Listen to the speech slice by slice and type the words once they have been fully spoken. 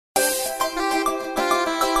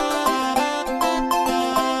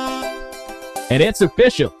And it's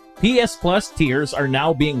official. PS Plus tiers are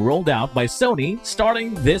now being rolled out by Sony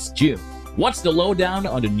starting this June. What's the lowdown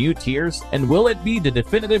on the new tiers, and will it be the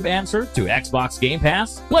definitive answer to Xbox Game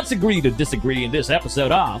Pass? Let's agree to disagree in this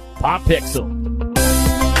episode of Pop Pixel.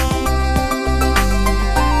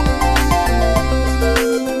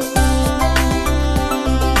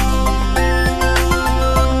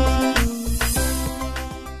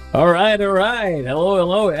 All right.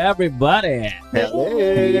 Hello, everybody. Hello.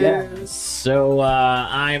 Yes. So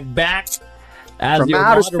I'm back as From your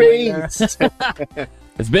outer moderator. space.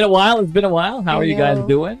 It's been a while. How are you guys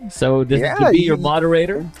doing? So this is to be your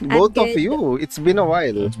moderator. Both of you. It's been a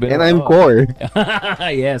while. Been I'm Core.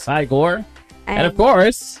 Yes, hi Core. And of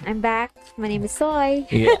course, I'm back. My name is Soy.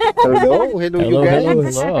 Yeah. Hello, you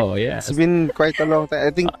guys. Hello. Yes. It's been quite a long time.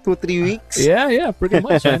 I think 2-3 weeks. Yeah, pretty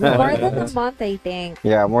much. I know. More than a month, I think.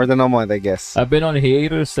 Yeah, more than a month, I guess. I've been on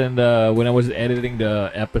hiatus, and when I was editing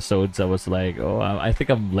the episodes, I was like, I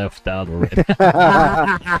think I'm left out already.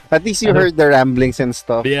 At least you heard the ramblings and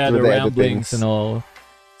stuff. Yeah, the ramblings and all.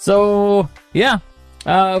 So, yeah.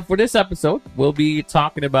 For this episode, we'll be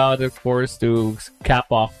talking about, of course, to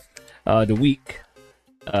cap off the week.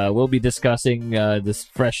 We'll be discussing this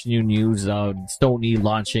fresh new news of Sony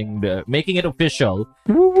making it official.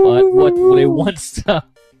 What they once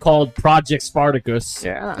called Project Spartacus.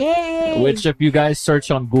 Yeah. Yay! Which, if you guys search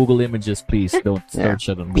on Google Images, please don't search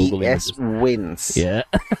it on Google Images. PS wins. Yeah,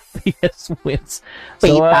 PS wins.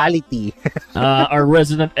 Fatality. So, our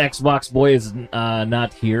resident Xbox boy is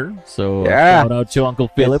not here, so Yeah. shout out to Uncle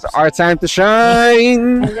Phillips. It's our time to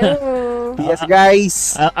shine. Hello. Yes,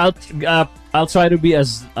 guys. I'll try to be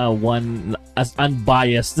as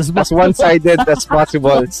unbiased as possible. As one-sided as possible.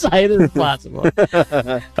 One-sided as possible.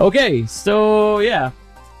 Okay, so yeah.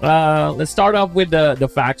 Let's start off with the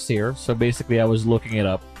facts here. So basically, I was looking it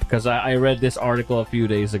up because I read this article a few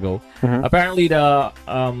days ago. Mhm. Apparently, the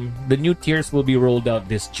new tiers will be rolled out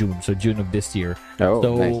this June, so June of this year. Oh,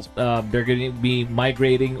 So nice. they're going to be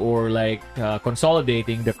migrating or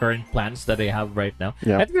consolidating the current plans that they have right now.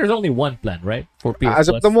 Yeah. I think there's only one plan, right, for PS As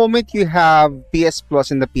of Plus? the moment, you have PS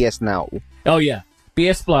Plus and the PS Now. Oh yeah,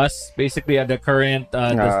 PS Plus basically at the current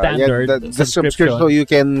the standard the subscription, so you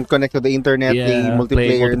can connect to the internet, the play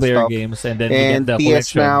multiplayer and stuff. games, and then And you get the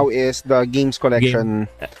PS collection. Now is the games collection.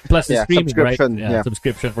 Plus the streaming, right? subscription, yeah.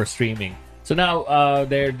 Subscription for streaming. So now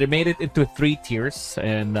they made it into 3 tiers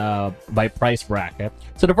and by price bracket.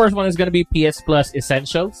 So the first one is going to be PS Plus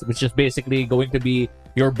Essentials, which is basically going to be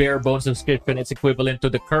your bare bones subscription. It's equivalent to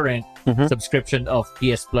the current subscription of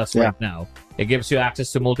PS Plus right now. It gives you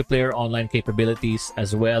access to multiplayer online capabilities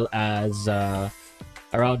as well as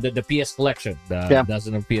around the PS collection, the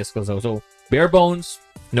dozen of PS collections. So bare bones,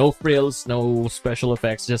 no frills, no special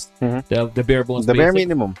effects, just the bare bones. The bare basic,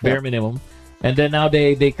 minimum. Bare minimum. And then now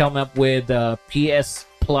they come up with PS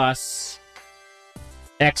Plus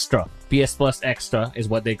Extra. PS Plus Extra is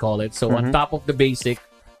what they call it. So on top of the basic,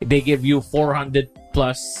 they give you 400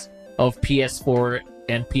 plus of PS4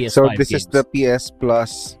 and PS5 So this games. is the PS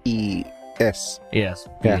Plus ES. Yes,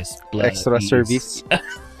 Yeah. PS Plus Extra ES. service.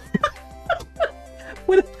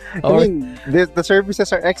 Or- I mean, the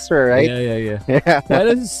services are extra, right? Yeah. Yeah. Why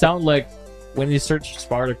does it sound like when you search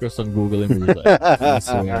Spartacus on Google Images? I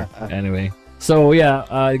swear. Anyway, so yeah,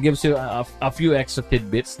 it gives you a few extra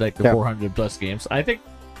tidbits like the 400 plus games. I think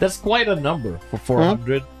that's quite a number for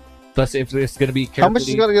 400. Plus, if it's going to be How much is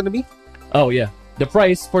it going to be? Oh yeah, the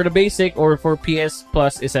price for the basic or for PS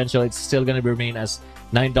Plus Essential, it's still going to remain as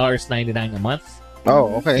 $9.99 a month.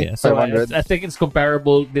 Oh, okay. Yeah, so I 500. think it's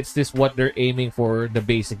comparable. This is what they're aiming for the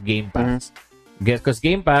basic Game Pass. Because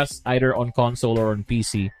Game Pass, either on console or on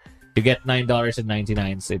PC, you get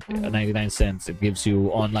 $9.99. It gives you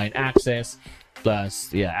online access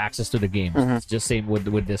plus access to the game. It's just same with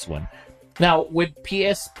this one. Now with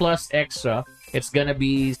PS Plus Extra, it's gonna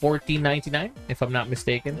be $14.99 if I'm not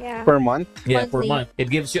mistaken. Yeah. Per month? Yeah, per Monthly. month. It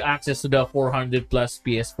gives you access to the 400 plus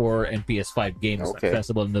PS4 and PS5 games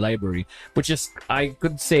accessible in the library, which is, I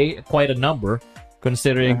could say, quite a number,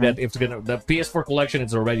 considering that if the PS4 collection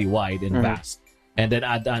is already wide and vast, and then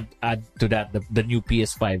add to that the new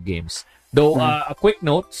PS5 games. Though a quick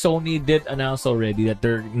note, Sony did announce already that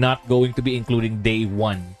they're not going to be including day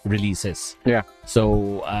one releases. Yeah.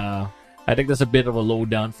 So I think that's a bit of a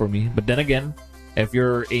lowdown for me. But then again, if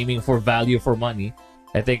you're aiming for value for money,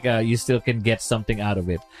 I think you still can get something out of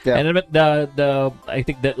it. Yeah. And I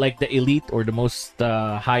think that like the elite or the most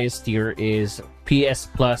highest tier is PS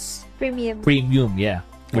Plus Premium, yeah,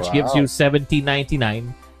 which gives you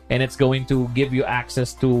 $17.99, and it's going to give you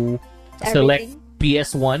access to select Everything?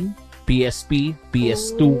 PS1, PSP,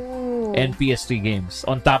 PS2, and PS3 games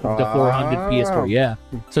on top of the 400 PS4. Yeah.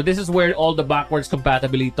 So this is where all the backwards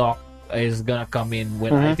compatibility talk is gonna come in.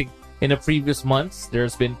 When I think in the previous months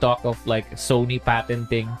there's been talk of like Sony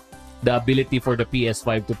patenting the ability for the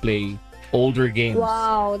PS5 to play older games.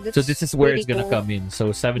 Wow. That's So this is where pretty it's gonna cool. come in. So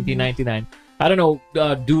 $17.99. I don't know.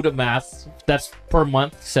 Do the math. That's per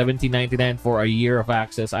month. $17.99 for a year of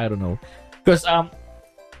access. I don't know, because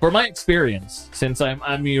for my experience, since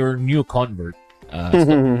I'm your new convert,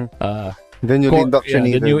 The newly the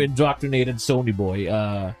indoctrinated. new indoctrinated Sony boy.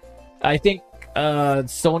 I think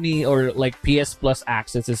Sony or like PS Plus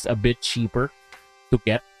access is a bit cheaper to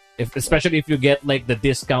get. Especially if you get like the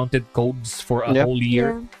discounted codes for a Yep. whole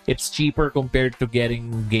year, Yeah. it's cheaper compared to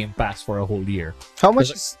getting Game Pass for a whole year. How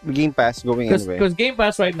much is Game Pass going anyway? Because Game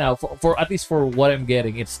Pass right now, for at least for what I'm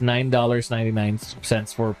getting, it's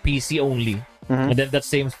 $9.99 for PC only, and then that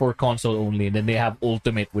same for console only. And then they have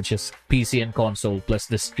Ultimate, which is PC and console plus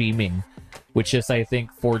the streaming, which is I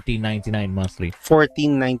think $14.99 monthly.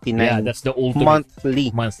 $14.99. Yeah, that's the Ultimate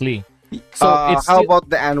monthly. So it's how still- about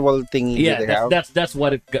the annual thingy yeah, that they have? that's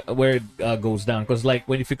what where it goes down. Because like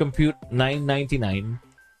when if you compute $9.99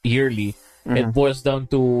 yearly, it boils down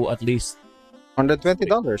to at least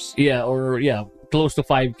 $120. close to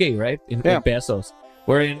 5K, right? In pesos.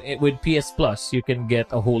 Wherein with PS Plus, you can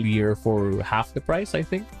get a whole year for half the price, I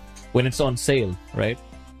think, when it's on sale, right?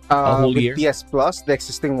 A whole With year. PS Plus, the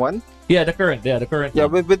existing one. Yeah, the current Yeah,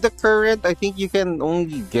 one. with the current, I think you can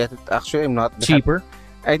only get it. Actually, I'm not Cheaper.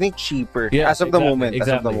 I think cheaper. Yeah, as of the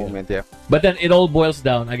exactly, moment. Yeah. But then it all boils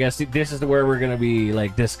down. I guess this is where we're gonna be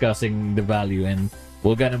like discussing the value, and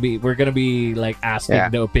we're gonna be like asking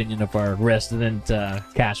the opinion of our resident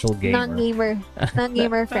casual gamer.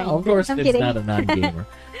 Non-gamer friend. No, of course, I'm it's kidding. not a non-gamer.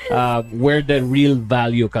 Where the real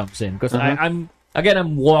value comes in, because I'm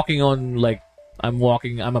walking on like I'm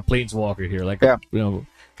a planeswalker here, like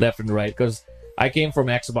left and right, because I came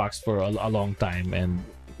from Xbox for a long time, and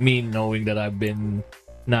me knowing that I've been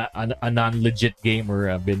not a non-legit gamer,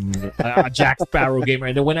 I've been a Jack Sparrow gamer,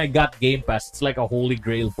 and then when I got Game Pass, it's like a holy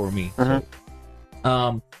grail for me.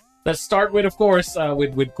 So, let's start with, of course,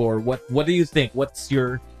 with Core. What do you think? What's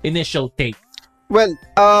your initial take? Well,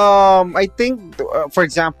 I think, for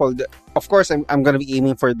example, of course, I'm gonna be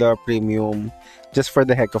aiming for the premium, just for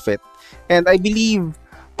the heck of it, and I believe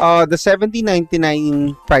the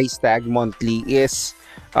 $17.99 price tag monthly is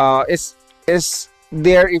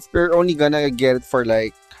there if you're only gonna get it for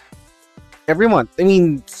like every month. I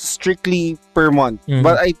mean, strictly per month.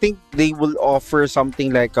 But I think they will offer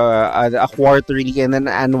something like a quarterly and an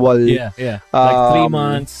annual. Like 3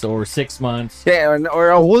 months or 6 months. Yeah, or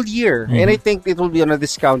a whole year. And I think it will be on a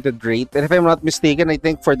discounted rate. And if I'm not mistaken, I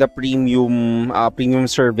think for the premium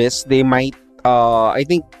service, they might. I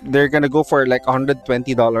think they're gonna go for like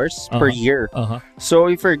 $120 per year. So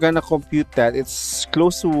if you're gonna compute that, it's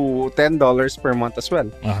close to $10 per month as well.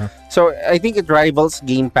 So I think it rivals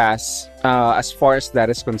Game Pass as far as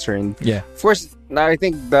that is concerned. Yeah. Of course, I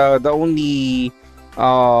think the only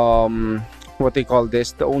what they call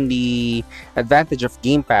this, the only advantage of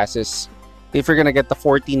Game Pass is if you're gonna get the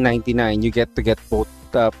 $14.99, you get to get both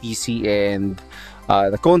PC and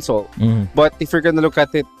the console. But if you're gonna look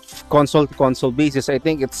at it console to console basis, I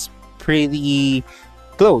think it's pretty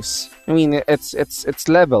close. I mean, it's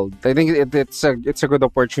leveled. I think it's a good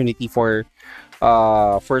opportunity for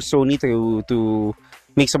Sony to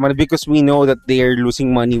make some money, because we know that they're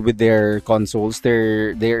losing money with their consoles.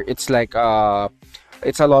 It's like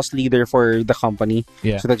it's a loss leader for the company,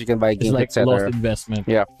 so that you can buy It's games, like etc. lost investment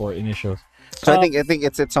for initials. So I think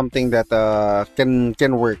it's something that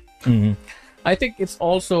can work. I think it's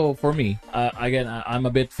also, for me, again, I'm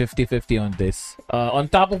a bit 50-50 on this. On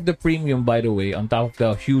top of the premium, by the way, on top of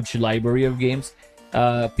the huge library of games,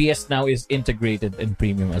 PS Now is integrated in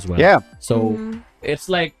premium as well. Yeah. So it's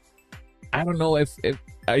like, I don't know if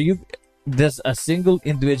does a single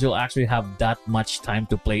individual actually have that much time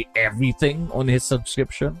to play everything on his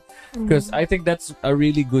subscription? Because I think that's a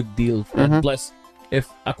really good deal. And plus, if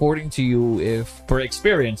according to you, if per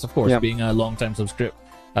experience, of course, being a long-time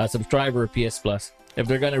subscriber of PS Plus, if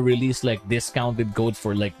they're gonna release like discounted codes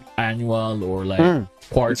for like annual or like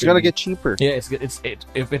quarterly, It's gonna get cheaper. Yeah,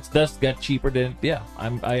 if it does get cheaper, then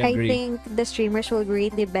I agree. I think the streamers will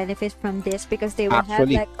greatly benefit from this because they will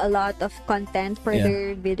Actually. have like a lot of content for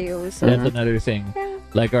their videos. So That's another thing.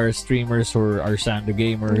 Like our streamers or our Sando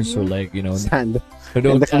gamers or like Sand. who And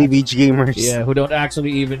don't the cleavage gamers. who don't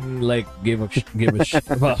actually even like give a shit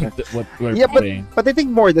about what we're Yeah, playing. but I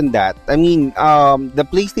think more than that. I mean, the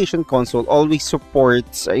PlayStation console always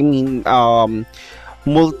supports. I mean,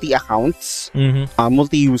 multi-accounts,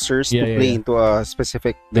 multi-users to play into a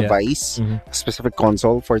specific device, a specific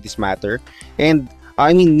console for this matter. And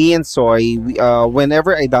I mean, me and Soy,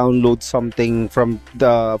 whenever I download something from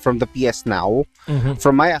the PS Now,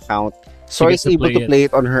 from my account, Soy is able to play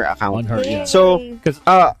it on her account. On her, yeah. So,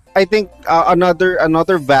 I think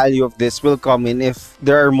another value of this will come in if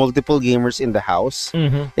there are multiple gamers in the house,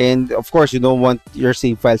 and of course you don't want your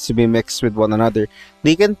save files to be mixed with one another.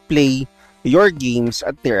 They can play your games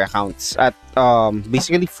at their accounts at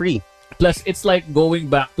basically free. Plus, it's like going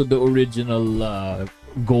back to the original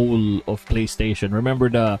goal of PlayStation. Remember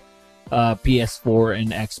the PS4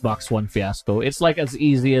 and Xbox One fiasco? It's like as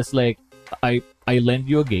easy as like I lend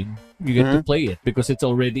you a game, you get to play it because it's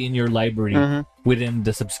already in your library within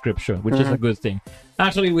the subscription, which is a good thing.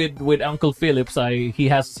 Actually, with Uncle Phillips, he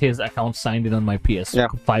has his account signed in on my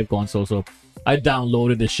PS5 console, so I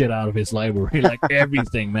downloaded the shit out of his library, like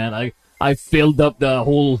everything, man. I filled up the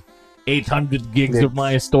whole 800 gigs of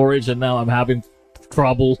my storage, and now I'm having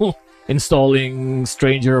trouble installing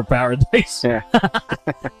Stranger of Paradise. Yeah.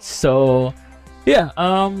 So, yeah.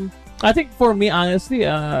 I think for me, honestly,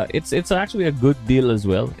 it's actually a good deal as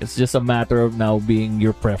well. It's just a matter of now being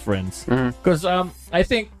your preference. Because I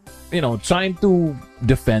think trying to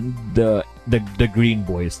defend the green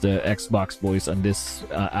boys, the Xbox boys on this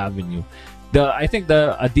avenue. I think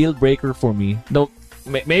a deal breaker for me, though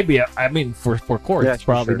maybe I mean for Court, it's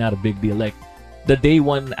probably not a big deal. Like the day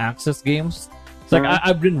one access games. It's like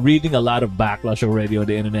I've been reading a lot of backlash already on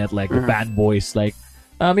the internet, like the bad boys. Like,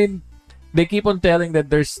 I mean, they keep on telling that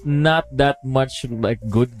there's not that much like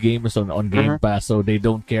good games on Game Pass, so they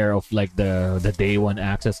don't care of like the day one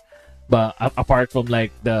access. But apart from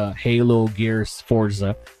like the Halo, Gears,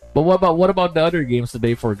 Forza, but what about the other games that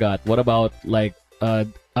they forgot? What about like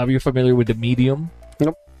are you familiar with the Medium?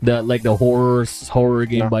 Nope. The horror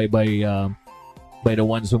game by the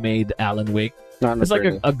ones who made Alan Wake. It's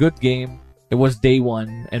like a good game. It was day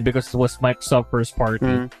one, and because it was Microsoft first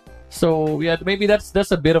party. So yeah, maybe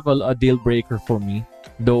that's a bit of a deal breaker for me.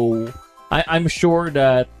 Though I'm sure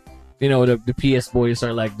that the PS boys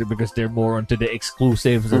are like because they're more onto the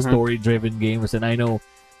exclusives, the story driven games, and I know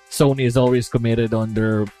Sony is always committed on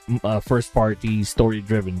their first party story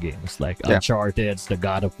driven games like Uncharted, the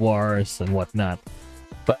God of Wars, and whatnot.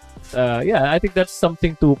 But I think that's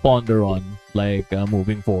something to ponder on, like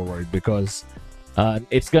moving forward, because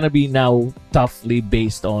it's gonna be now toughly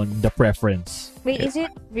based on the preference. Wait, is it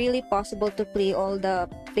really possible to play all the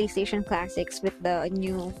PlayStation classics with the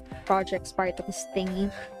new Project Spartacus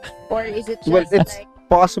thingy? Or is it just it's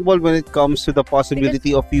possible when it comes to the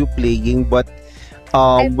possibility of you playing, but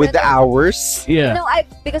with the hours. Yeah. No,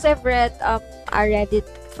 because I've read a Reddit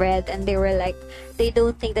thread, and they were like, they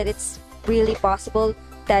don't think that it's really possible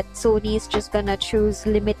that Sony is just gonna choose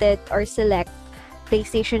limited or select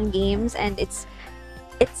PlayStation games, and it's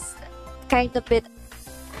kind of a bit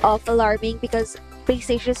of alarming because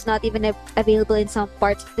PlayStation is not even available in some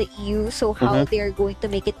parts of the EU, so how they're going to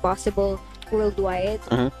make it possible worldwide.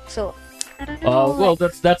 So I don't know. Well,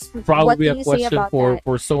 that's probably a question for that?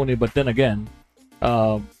 Sony, but then again,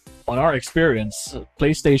 on our experience,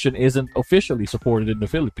 PlayStation isn't officially supported in the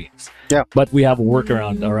Philippines. Yeah, but we have a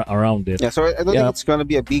workaround around it. Yeah, so I don't think it's gonna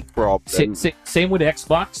be a big problem. Same with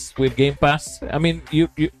Xbox with Game Pass. I mean,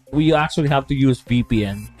 we actually have to use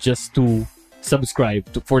VPN just to subscribe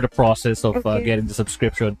for the process of getting the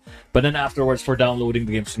subscription. But then afterwards, for downloading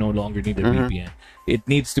the games, you no longer need a VPN. It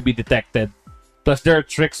needs to be detected. Plus, there are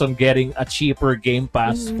tricks on getting a cheaper Game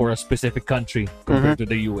Pass for a specific country compared to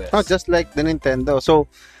the US. Oh, just like the Nintendo. So,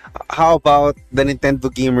 how about the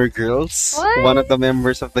Nintendo Gamer Girls? What? One of the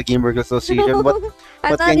members of the Gamer Girls Association. What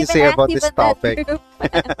can you say about this topic?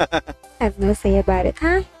 I have no say about it,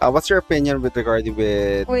 huh? What's your opinion with regarding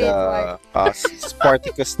with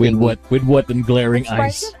Spartacus? With what and glaring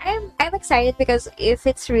eyes? I'm excited because if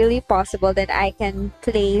it's really possible, then I can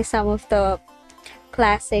play some of the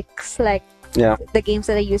classics, like the games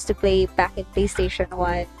that I used to play back in PlayStation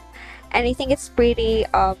 1. And I think it's pretty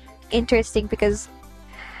interesting because,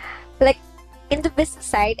 like, in the business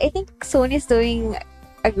side, I think Sony is doing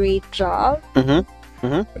a great job.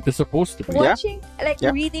 They're supposed to be. Watching,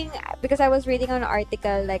 reading, because I was reading an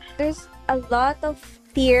article, like, there's a lot of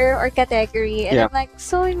tier or category, and I'm like,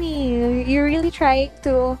 Sony, you're really trying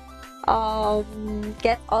to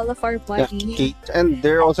get all of our money. And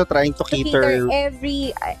they're also trying to cater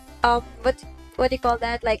every what do you call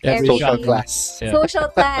that? Like every social class. Social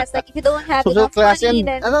class. Like if you don't have social enough class money, and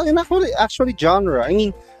then actually genre. I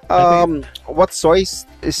mean, what Soy is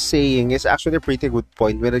saying is actually a pretty good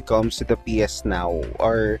point when it comes to the PS Now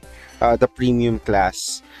or the premium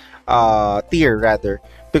class tier rather,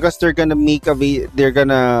 because they're gonna make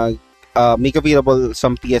available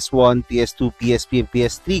some PS1, PS2, PSP, and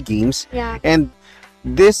PS3 games. Yeah. And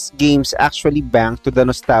these games actually bank to the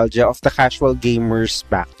nostalgia of the casual gamers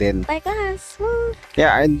back then. Like us. Woo.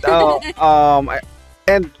 Yeah, and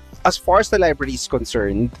and as far as the library is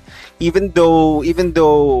concerned, even though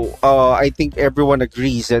I think everyone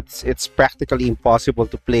agrees that it's practically impossible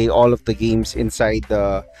to play all of the games inside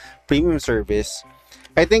the premium service,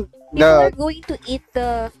 I think People are going to eat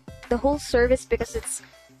the whole service because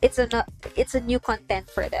it's a new content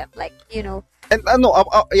for them. Like, you know. and no,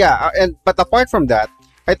 yeah, and but apart from that,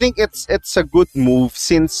 I think it's a good move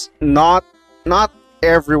since not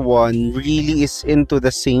everyone really is into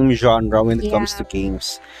the same genre when it comes to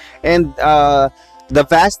games, and the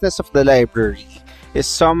vastness of the library is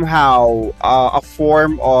somehow a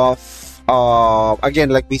form of again,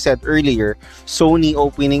 like we said earlier, Sony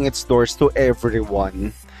opening its doors to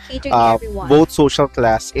everyone. Everyone. Both social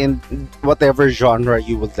class and whatever genre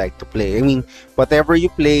you would like to play. I mean, whatever you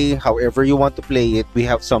play, however you want to play it, we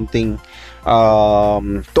have something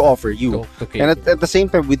to offer you. And at the same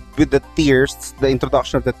time, with the tiers, the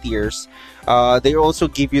introduction of the tiers, they also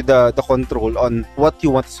give you the control on what you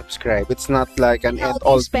want to subscribe. It's not like an end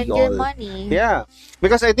all spend be all. your money. Yeah,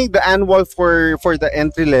 because I think the annual for the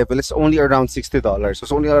entry level is only around $60. So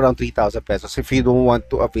it's only around 3,000 pesos if you don't want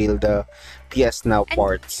to avail the PS Now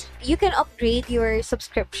parts. You can upgrade your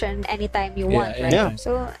subscription anytime you want, right? Yeah.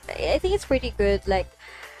 So I think it's pretty good. Like,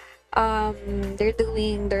 they're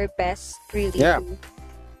doing their best, really. Yeah.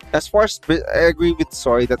 As far as I agree with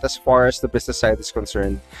Soy that as far as the business side is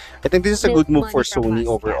concerned, I think this is a Milk good move money for from Sony us,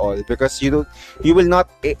 overall because you will not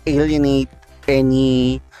alienate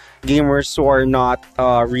any gamers who are not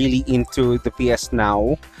really into the PS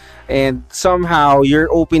Now, and somehow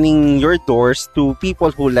you're opening your doors to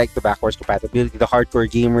people who like the backwards compatibility, the hardcore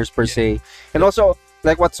gamers per se, and also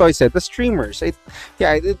like what Soy said, the streamers. It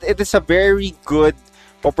is a very good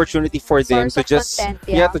opportunity for them Source to of just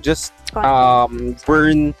content, to just Content.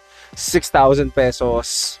 burn 6,000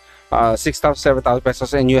 pesos, 6,000 7,000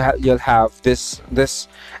 pesos, and you'll have this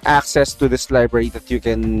access to this library that you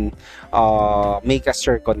can make as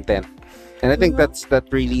your content. And I think that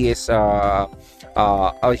really is a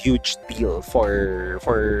huge deal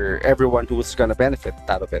for everyone who's gonna benefit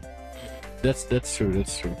out of it. That's true.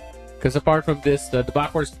 Because apart from this, the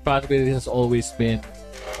backwards compatibility has always been,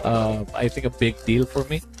 I think, a big deal for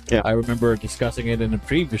me. Yeah. I remember discussing it in a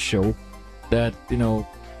previous show that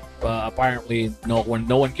apparently no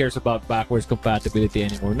one cares about backwards compatibility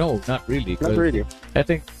anymore. No, not really. Not really. I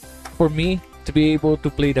think for me to be able to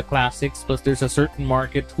play the classics, plus there's a certain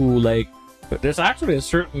market who there's actually a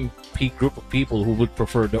certain group of people who would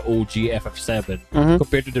prefer the OG FF7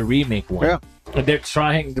 compared to the remake one. Yeah. And they're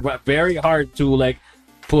trying very hard to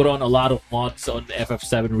put on a lot of mods on the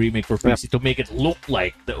FF7 remake for PC to make it look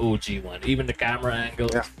like the OG one, even the camera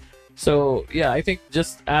angles. Yeah. So yeah, I think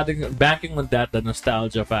just banking on that, the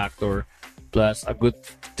nostalgia factor, plus a good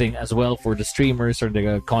thing as well for the streamers or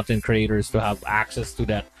the content creators to have access to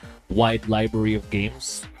that wide library of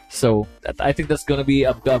games. So I think that's gonna be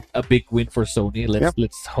a big win for Sony.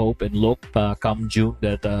 Let's hope and look come June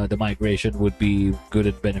that the migration would be good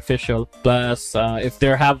and beneficial. Plus, if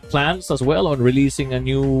they have plans as well on releasing a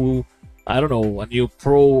new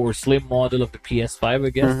Pro or Slim model of the PS5, I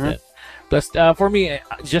guess. Then. Plus, for me,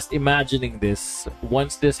 just imagining this,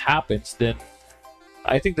 once this happens, then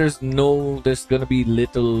I think there's gonna be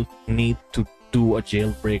little need to do a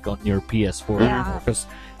jailbreak on your PS4 anymore, because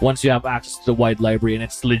once you have access to the wide library and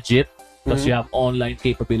it's legit, plus you have online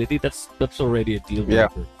capability, that's already a deal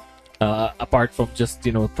breaker. Apart from just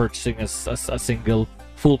purchasing a single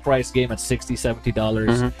full price game at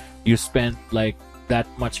 $60-$70, you spend that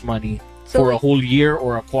much money for a whole year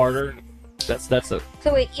or a quarter. That's a.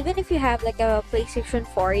 So wait, even if you have a PlayStation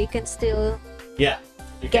 4, you can still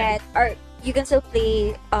you can still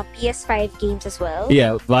play PS5 games as well.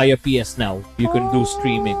 Yeah, via PS Now you can do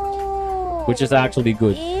streaming, which is actually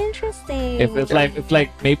good. Interesting. If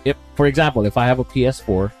for example, if I have a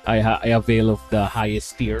PS4, I avail of the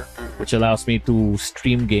highest tier, which allows me to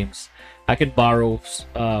stream games. I can borrow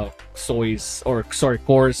Core's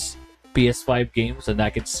PS5 games, and I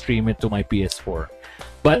can stream it to my PS4.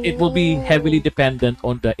 But it will be heavily dependent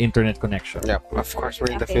on the internet connection. Yeah, of course,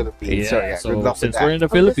 we're in the Philippines. Yeah, so so since we're in the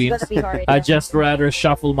Philippines, this is gonna be hard, I'd just rather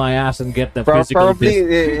shuffle my ass and get the physical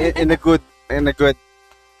probably in a good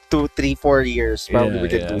 2, 3, 4 years, probably we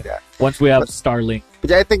can do that. Once we have Starlink.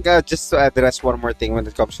 But I think just to address one more thing when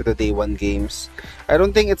it comes to the day one games, I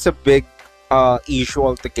don't think it's a big issue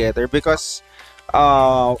altogether because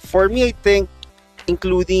for me, I think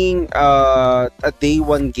including a day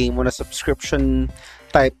one game on a subscription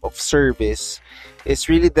type of service is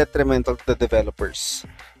really detrimental to the developers.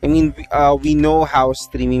 I mean, we know how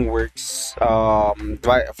streaming works.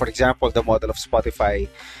 For example, the model of Spotify.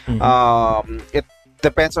 It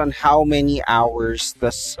depends on how many hours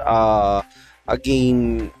does a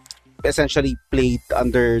game essentially played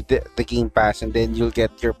under the Game Pass, and then you'll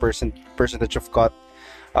get your percentage of cut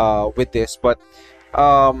with this. But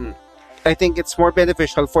I think it's more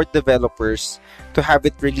beneficial for developers to have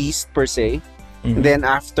it released per se. Then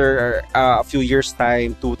after a few years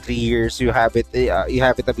time, 2-3 years, you have it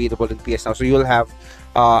available in PS Now, so you'll have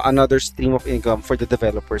another stream of income for the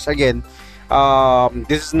developers. Again,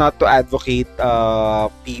 this is not to advocate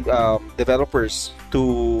developers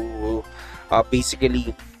to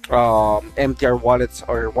basically empty our wallets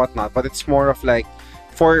or whatnot, but it's more of like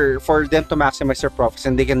for them to maximize their profits,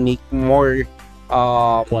 and they can make more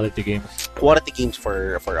quality games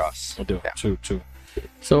for us. Yeah. True.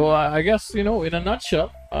 So I guess, in a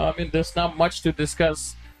nutshell, there's not much to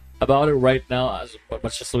discuss about it right now, as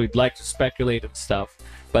much as we'd like to speculate and stuff.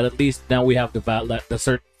 But at least now we have the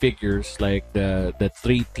certain figures, like the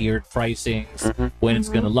 3-tiered pricings, when it's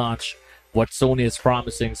gonna launch, what Sony is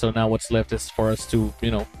promising. So now what's left is for us to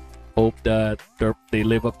hope that they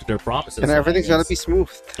live up to their promises, and everything's gonna be smooth.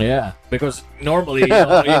 Yeah, because normally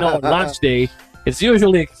on launch day it's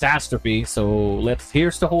usually a catastrophe. So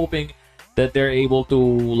here's to hoping that they're able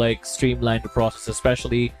to streamline the process,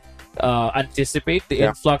 especially anticipate the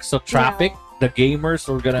influx of traffic the gamers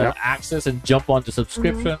are gonna access and jump onto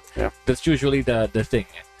subscription. That's usually the thing.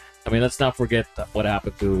 I mean, let's not forget what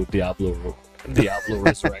happened to Diablo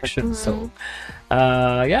Resurrection. So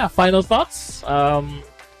final thoughts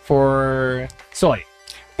for Soy.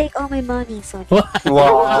 Take all my money, Sony.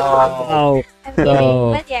 Wow. I'm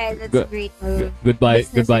kidding. But yeah, that's a great move. Goodbye,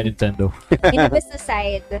 Nintendo. In the business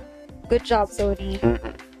side, good job, Sony.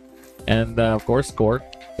 And of course, Core.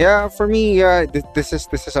 Yeah, for me, this is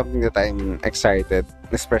something that I'm excited,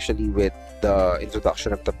 especially with the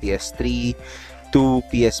introduction of the PS3 to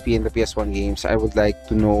PSP and the PS1 games. I would like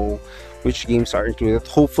to know which games are included.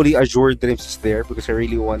 Hopefully, Azure Dreams is there, because I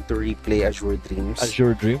really want to replay Azure Dreams.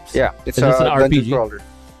 Azure Dreams? Yeah, it's an dungeon RPG? crawler.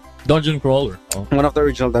 Dungeon crawler. Oh. One of the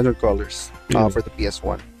original dungeon crawlers for the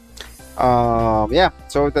PS1.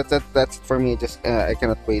 So that's for me. Just I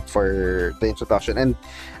cannot wait for the introduction, and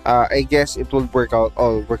I guess it will work out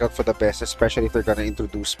for the best, especially if they're gonna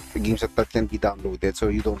introduce games that can be downloaded, so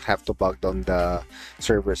you don't have to bog down the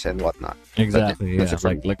servers and whatnot. Exactly. Yeah, it's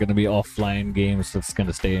like gonna be offline games that's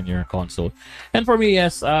gonna stay in your console. And for me,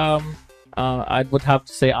 yes, I would have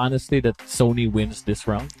to say honestly that Sony wins this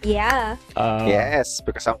round. Yeah. Yes,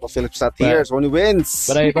 because Uncle Philip's not here, Sony wins.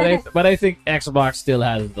 But I think Xbox still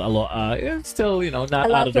has a lot. It's still not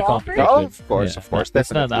out of the competition. Oh, of course, It's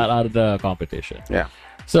definitely. not out of the competition. Yeah.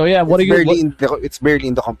 So yeah, it's barely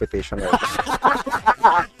in the competition right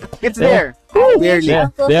now. It's there. Barely. Yeah.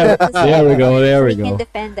 There we go. We can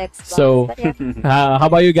defend Xbox. So, yeah. how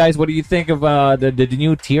about you guys? What do you think of the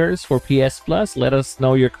new tiers for PS Plus? Let us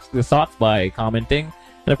know your thoughts by commenting.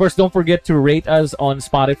 And of course, don't forget to rate us on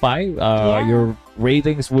Spotify. Your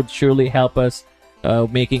ratings would surely help us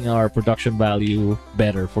making our production value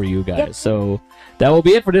better for you guys. Yep. So that will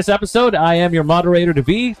be it for this episode. I am your moderator,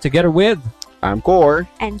 Devi, together with I'm Core.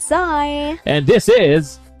 And Sai. And this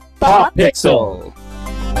is Pop Pixel.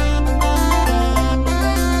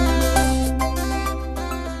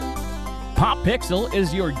 Pop Pixel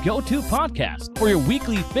is your go-to podcast for your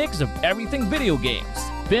weekly fix of everything video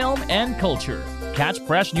games, film, and culture. Catch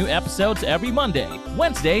fresh new episodes every Monday,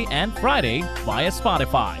 Wednesday, and Friday via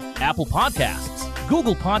Spotify, Apple Podcasts,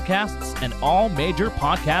 Google Podcasts, and all major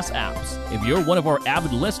podcast apps. If you're one of our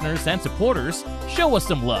avid listeners and supporters, show us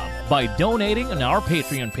some love by donating on our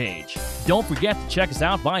Patreon page. Don't forget to check us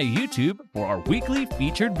out via YouTube for our weekly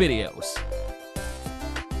featured videos.